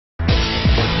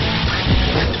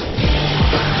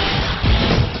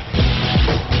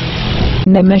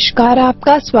नमस्कार,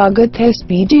 आपका स्वागत है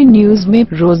स्पीडी न्यूज में।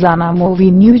 रोजाना मूवी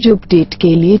न्यूज अपडेट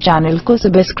के लिए चैनल को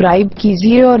सब्सक्राइब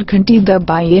कीजिए और घंटी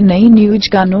दबाइए नई न्यूज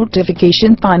का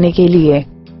नोटिफिकेशन पाने के लिए।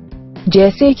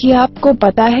 जैसे कि आपको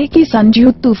पता है कि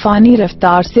संजू तूफानी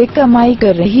रफ्तार से कमाई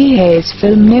कर रही है। इस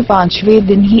फिल्म ने 5वें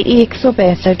दिन ही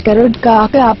 165 करोड़ का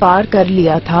आंकड़ा पार कर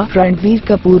लिया था। Ranbir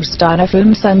Kapoor starrer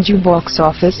film Sanju box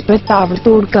office पर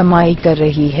ताबड़तोड़ कमाई कर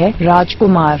रही है।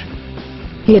 राजकुमार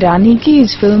हिरानी की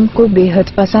इस फिल्म को बेहद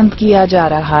पसंद किया जा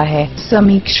रहा है।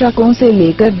 समीक्षकों से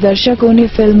लेकर दर्शकों ने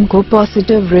फिल्म को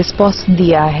पॉजिटिव रिस्पॉन्स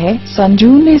दिया है। संजू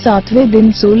ने 7वें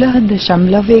दिन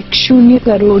 16.10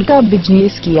 करोड़ का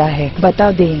बिजनेस किया है।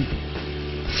 बता दें,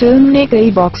 फिल्म ने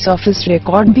कई बॉक्स ऑफिस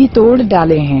रिकॉर्ड भी तोड़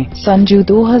डाले हैं। संजू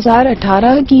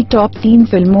 2018 की टॉप 3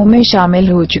 फिल्मों में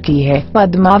शामिल हो चुकी है।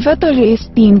 पद्मावत और रेस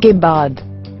 3 के बाद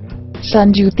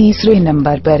संजू तीसरे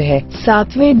नंबर पर है।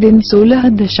 7वें दिन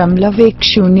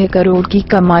 16.10 करोड़ की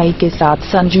कमाई के साथ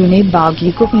संजू ने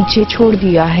बागी को पीछे छोड़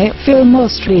दिया है। फिल्म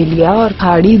ऑस्ट्रेलिया और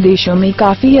खाड़ी देशों में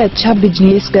काफी अच्छा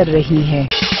बिजनेस कर रही है।